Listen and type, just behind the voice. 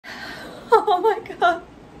Oh my god.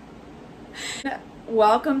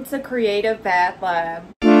 Welcome to Creative Bath Lab.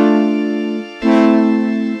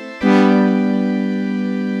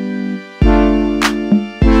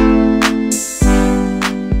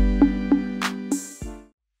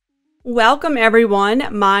 Welcome everyone,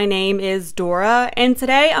 my name is Dora and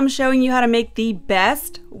today I'm showing you how to make the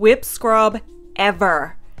best whip scrub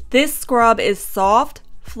ever. This scrub is soft,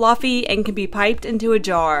 fluffy, and can be piped into a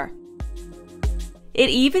jar. It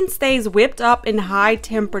even stays whipped up in high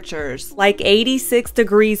temperatures, like 86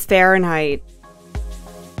 degrees Fahrenheit.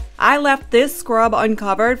 I left this scrub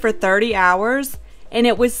uncovered for 30 hours and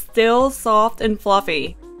it was still soft and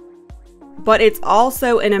fluffy. But it's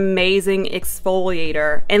also an amazing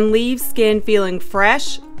exfoliator and leaves skin feeling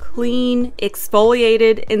fresh, clean,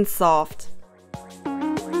 exfoliated, and soft.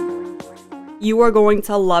 You are going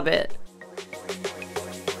to love it.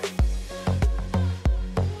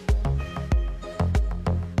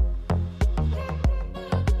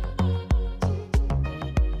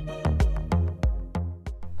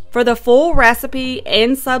 For the full recipe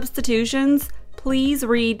and substitutions, please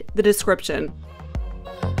read the description.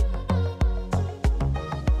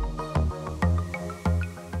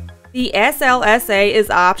 The SLSA is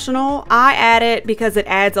optional. I add it because it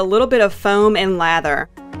adds a little bit of foam and lather.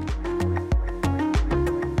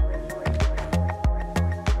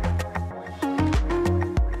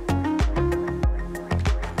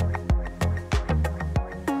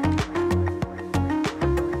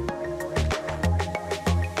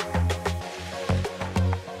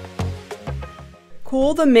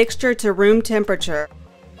 Cool the mixture to room temperature.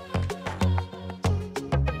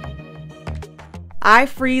 I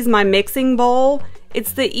freeze my mixing bowl.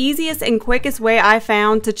 It's the easiest and quickest way I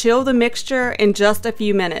found to chill the mixture in just a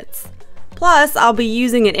few minutes. Plus, I'll be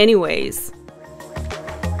using it anyways.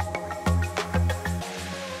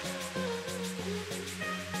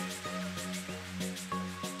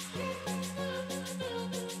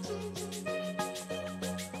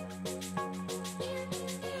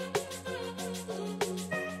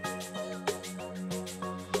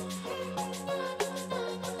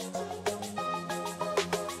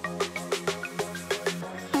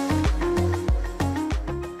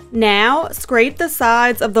 Now, scrape the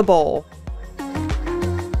sides of the bowl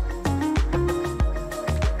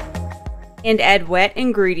and add wet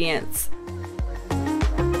ingredients.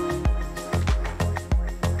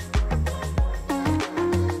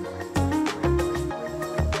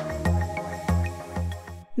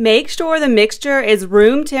 Make sure the mixture is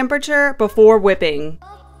room temperature before whipping.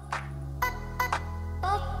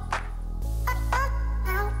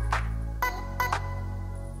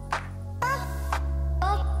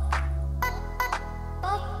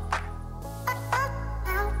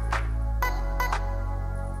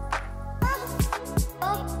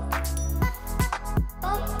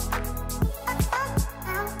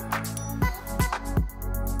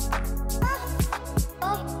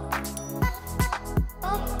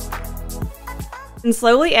 And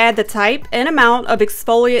slowly add the type and amount of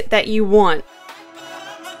exfoliant that you want.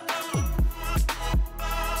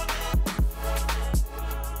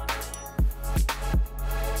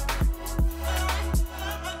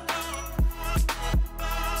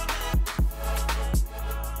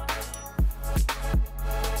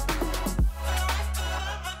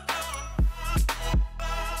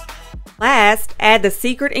 Last, add the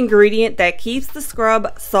secret ingredient that keeps the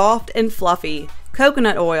scrub soft and fluffy: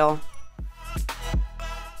 coconut oil.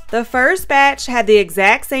 The first batch had the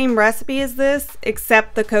exact same recipe as this,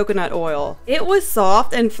 except the coconut oil. It was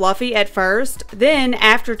soft and fluffy at first, then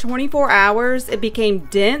after 24 hours it became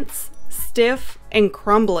dense, stiff, and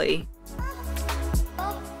crumbly.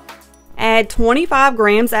 Add 25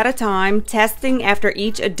 grams at a time, testing after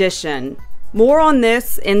each addition. More on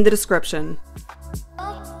this in the description.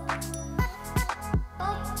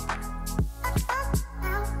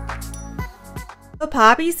 The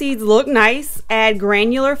poppy seeds look nice, add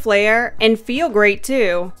granular flair, and feel great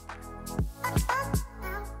too.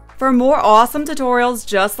 For more awesome tutorials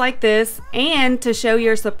just like this, and to show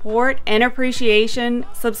your support and appreciation,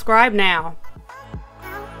 subscribe now.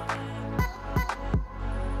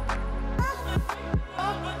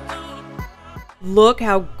 Look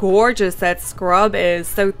how gorgeous that scrub is,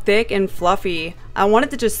 so thick and fluffy. I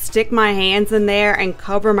wanted to just stick my hands in there and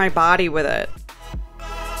cover my body with it.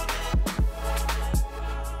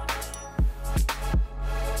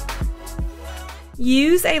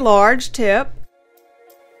 Use a large tip.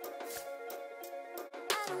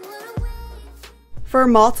 For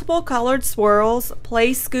multiple colored swirls,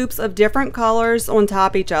 place scoops of different colors on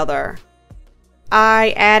top each other.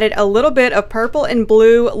 I added a little bit of purple and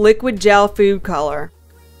blue liquid gel food color.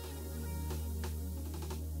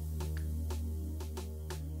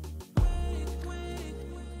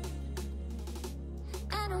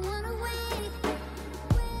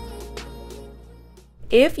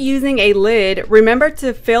 If using a lid, remember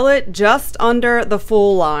to fill it just under the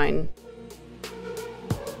full line.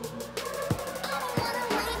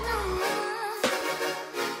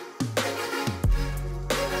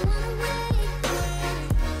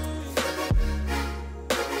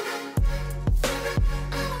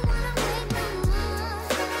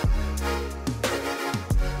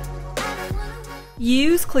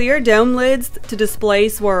 Use clear dome lids to display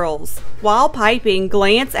swirls. While piping,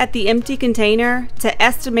 glance at the empty container to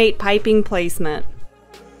estimate piping placement.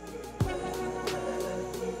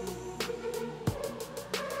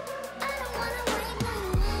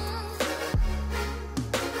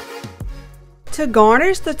 To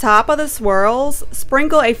garnish the top of the swirls,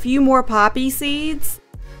 sprinkle a few more poppy seeds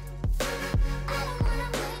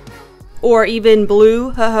or even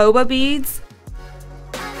blue jojoba beads,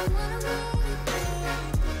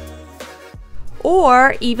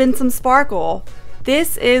 or even some sparkle.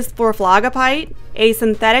 This is for flagopite, a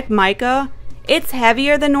synthetic mica. It's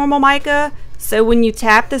heavier than normal mica, so when you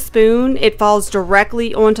tap the spoon, it falls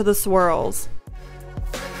directly onto the swirls.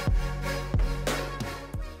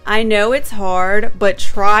 I know it's hard, but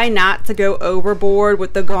try not to go overboard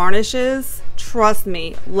with the garnishes. Trust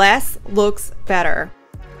me, less looks better.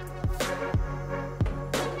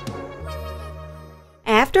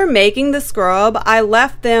 After making the scrub, I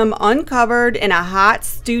left them uncovered in a hot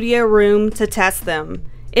studio room to test them.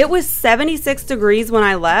 It was 76 degrees when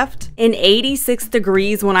I left and 86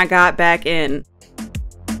 degrees when I got back in.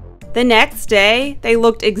 The next day, they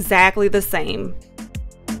looked exactly the same.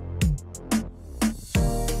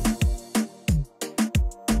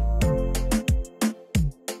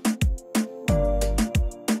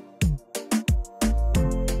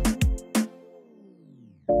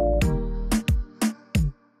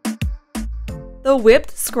 The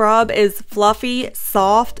whipped scrub is fluffy,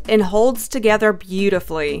 soft, and holds together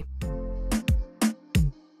beautifully.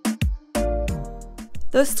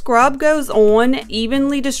 The scrub goes on,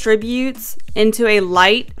 evenly distributes into a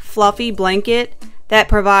light, fluffy blanket that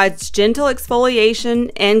provides gentle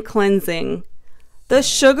exfoliation and cleansing. The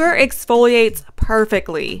sugar exfoliates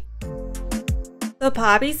perfectly. The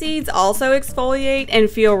poppy seeds also exfoliate and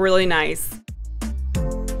feel really nice.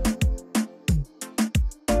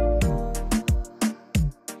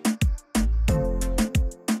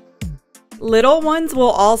 Little ones will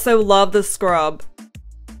also love the scrub.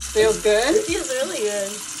 Feels good? It feels really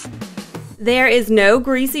good. There is no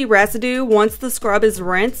greasy residue once the scrub is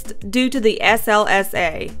rinsed due to the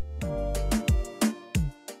SLSA.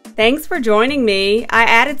 Thanks for joining me. I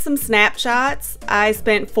added some snapshots. I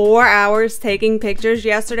spent 4 hours taking pictures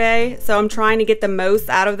yesterday, so I'm trying to get the most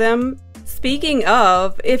out of them. Speaking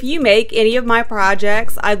of, if you make any of my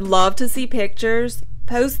projects, I'd love to see pictures.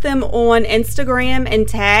 Post them on Instagram and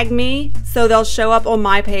tag me so they'll show up on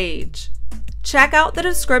my page. Check out the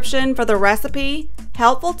description for the recipe,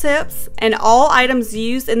 helpful tips, and all items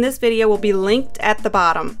used in this video will be linked at the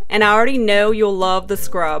bottom. And I already know you'll love the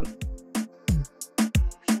scrub.